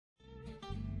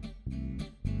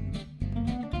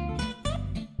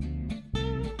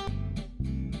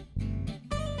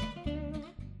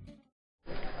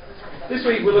This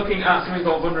week we're looking at something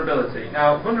called vulnerability.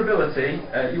 Now, vulnerability,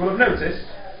 you will have noticed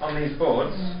on these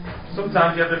boards,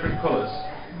 sometimes you have different colours.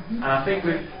 And I think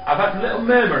I've had little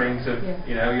murmurings of,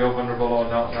 you know, you're vulnerable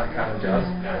or not, that kind of jazz.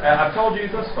 I've told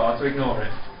you thus far to ignore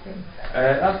it.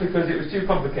 That's because it was too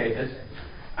complicated,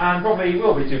 and probably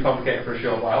will be too complicated for a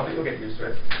short while, but you'll get used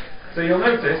to it. So you'll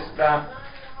notice that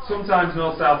sometimes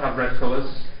north-south have red colours,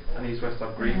 and east-west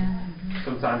have green.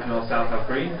 Sometimes north-south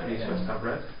have green, and east-west have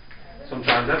red.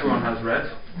 Sometimes everyone has red.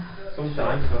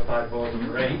 Sometimes, for 5 boards of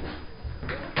green,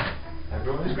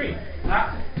 everyone is green.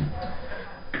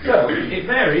 So, it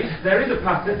varies. There is a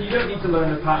pattern. You don't need to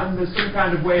learn the pattern. There's some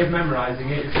kind of way of memorising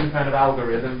it. It's some kind of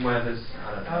algorithm where there's...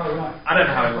 I don't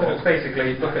know how it works.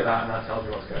 Basically, look at that and that tells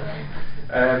you what's going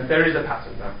on. There is a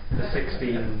pattern, though. The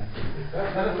 16...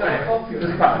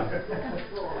 There's a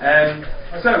pattern.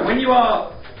 So, when you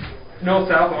are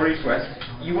north-south or east-west,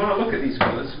 you want to look at these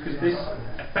colours because this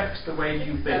affects the way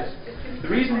you bid. The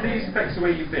reason these affects the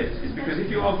way you bid is because if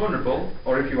you are vulnerable,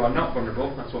 or if you are not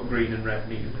vulnerable, that's what green and red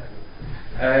mean,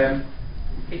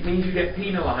 it means you get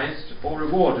penalised or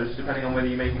rewarded depending on whether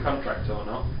you make a contract or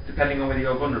not, depending on whether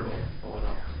you're vulnerable or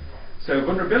not. So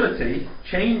vulnerability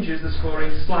changes the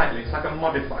scoring slightly. It's like a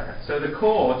modifier. So the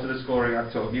core to the scoring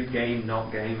I've taught you, game,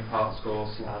 not game, part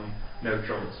score, slam, no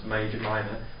trumps, major,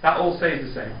 minor, that all stays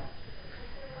the same.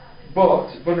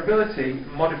 But vulnerability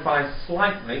modifies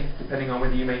slightly depending on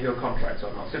whether you make your contract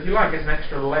or not. So if you like, there's an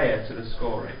extra layer to the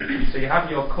scoring. So you have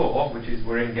your core, which is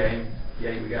we're in game,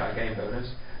 yay, we get our game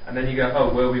bonus, and then you go,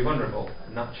 oh, were we vulnerable?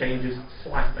 And that changes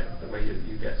slightly the way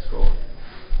you get scored.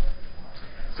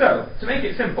 So, to make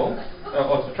it simple,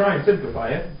 or to try and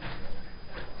simplify it,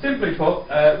 simply put,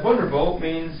 vulnerable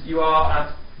means you are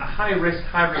at a high risk,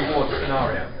 high reward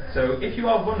scenario. So if you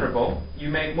are vulnerable, you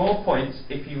make more points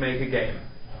if you make a game.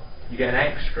 You get an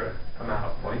extra amount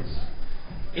of points.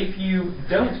 If you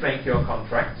don't make your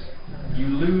contract, you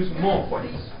lose more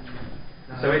points.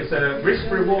 So it's a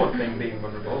risk-reward thing being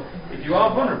vulnerable. If you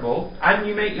are vulnerable and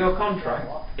you make your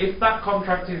contract, if that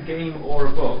contract is game or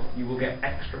above, you will get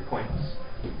extra points.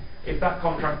 If that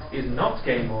contract is not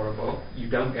game or above, you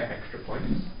don't get extra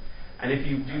points. And if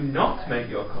you do not make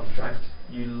your contract,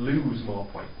 you lose more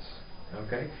points.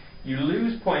 Okay? You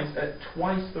lose points at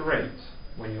twice the rate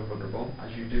when you're vulnerable as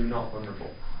you do not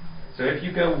vulnerable. So if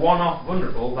you go 1 off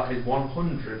vulnerable, that is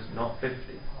 100, not 50.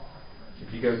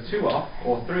 If you go 2 off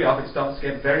or 3 off, it starts to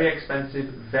get very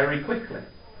expensive very quickly.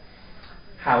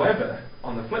 However,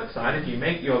 on the flip side, if you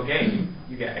make your game,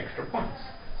 you get extra points.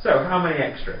 So how many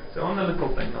extra? So on the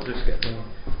little thing, I'll just get them.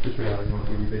 Just realised I want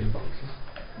to give you bidding boxes.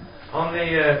 On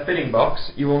the bidding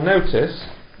box, you will notice.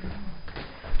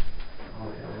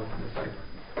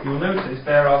 You will notice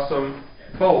there are some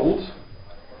bold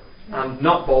and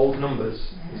not bold numbers.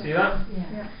 You see that?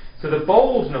 Yeah. So the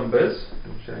bold numbers,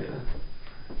 I'll show you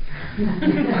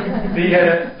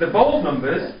that. The bold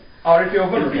numbers are if you're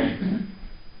vulnerable,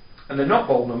 and the not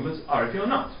bold numbers are if you're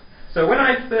not. So when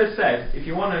I first said, if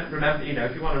you want to remember,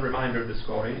 if you want a reminder of the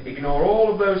scoring, ignore all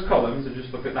of those columns and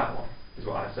just look at that one, is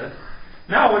what I said.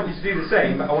 Now I want you to do the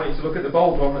same, but I want you to look at the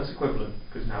bold one that's equivalent,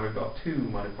 because now we've got 2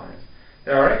 modifiers.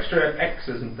 There are extra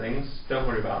X's and things, don't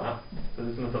worry about that, so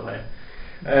there's another layer.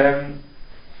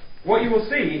 What you will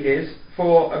see is,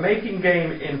 for a making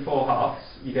game in 4 halves,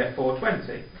 you get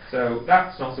 420. So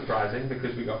that's not surprising,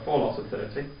 because we got 4 lots of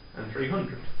 30 and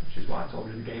 300, which is what I told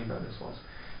you the game bonus was.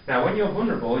 Now when you're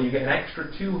vulnerable, you get an extra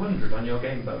 200 on your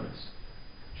game bonus,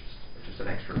 which is an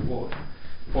extra reward,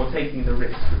 for taking the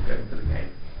risk of going for the game.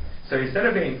 So instead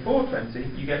of getting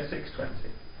 420, you get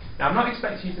 620. Now I'm not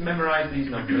expecting you to memorise these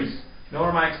numbers, nor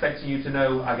am I expecting you to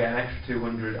know, I get an extra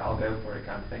 200, I'll go for it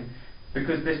kind of thing,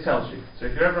 because this tells you. So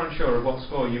if you're ever unsure of what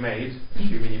score you made,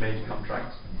 assuming you made your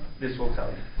contract, this will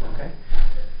tell you. Okay?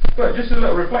 But just a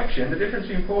little reflection, the difference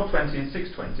between 420 and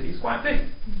 620 is quite big.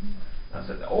 That's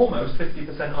almost 50%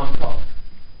 on top.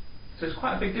 So it's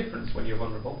quite a big difference when you're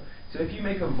vulnerable. So if you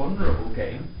make a vulnerable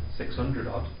game, 600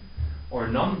 odd, or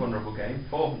a non-vulnerable game,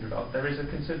 400 odd, there is a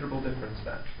considerable difference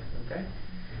there. Okay?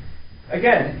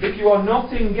 Again, if you are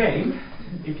not in game,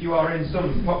 if you are in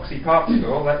some poxy party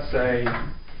score, let's say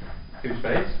 2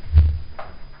 spades.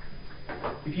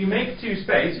 If you make 2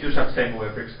 spades, you just have to say more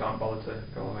because I can't bother to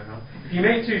go all the way around. If you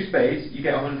make 2 spades, you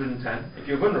get 110. If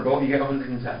you're vulnerable, you get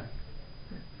 110.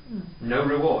 No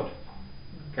reward.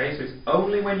 Okay, so it's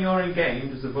only when you're in game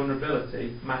does the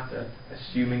vulnerability matter,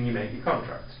 assuming you make your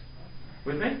contract.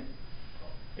 With me?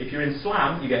 If you're in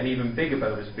slam, you get an even bigger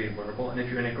bonus for being vulnerable, and if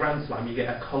you're in a grand slam, you get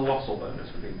a colossal bonus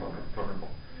for being vulnerable.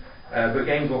 But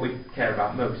game's what we care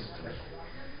about most today.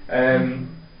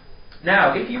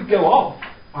 Now, if you go off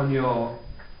on your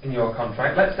in your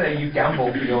contract. Let's say you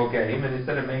gamble for your game, and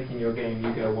instead of making your game,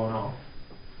 you go one off.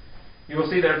 You will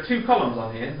see there are two columns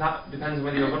on here. That depends on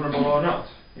whether you're vulnerable or not.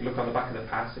 You look on the back of the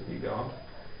pass if you go off.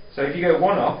 So if you go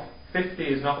one off, 50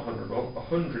 is not vulnerable,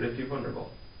 100 if you're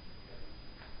vulnerable.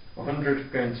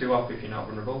 100 going two off if you're not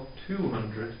vulnerable,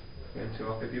 200 going two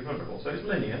off if you're vulnerable. So it's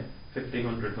linear, 50,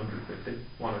 100, 150,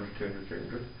 100, 200,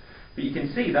 300. But you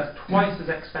can see that's twice as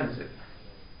expensive.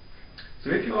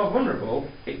 So if you are vulnerable,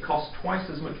 it costs twice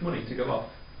as much money to go off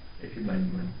if you play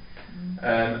for money.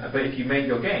 But if you make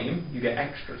your game, you get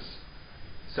extras.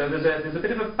 So there's a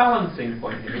bit of a balancing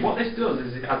point here. What this does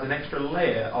is it adds an extra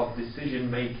layer of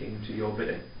decision making to your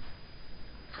bidding.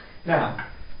 Now,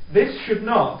 this should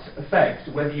not affect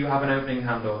whether you have an opening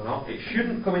hand or not. It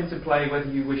shouldn't come into play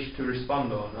whether you wish to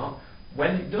respond or not.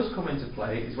 When it does come into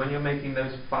play is when you're making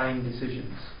those fine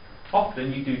decisions.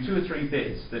 Often you do 2 or 3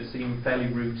 bids that seem fairly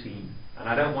routine, and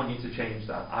I don't want you to change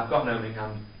that. I've got an opening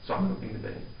hand, so I'm looking to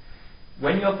bid.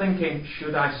 When you're thinking,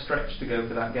 should I stretch to go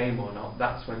for that game or not,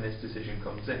 that's when this decision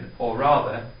comes in. Or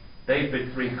rather, they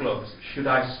bid 3 clubs, should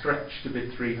I stretch to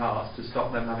bid 3 hearts to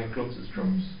stop them having clubs as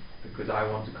trumps, because I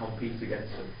want to compete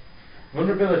against them.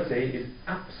 Vulnerability is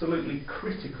absolutely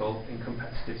critical in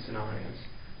competitive scenarios.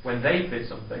 When they bid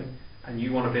something, and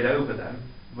you want to bid over them,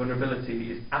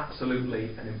 vulnerability is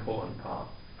absolutely an important part.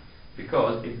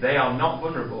 Because if they are not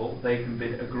vulnerable, they can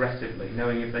bid aggressively,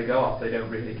 knowing if they go off, they don't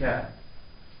really care.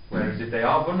 Whereas if they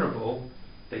are vulnerable,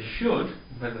 they should,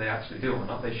 whether they actually do or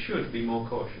not, they should be more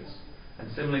cautious.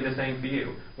 And similarly the same for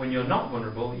you. When you're not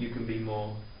vulnerable, you can be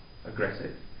more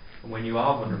aggressive. And when you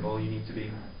are vulnerable, you need to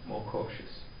be more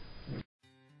cautious.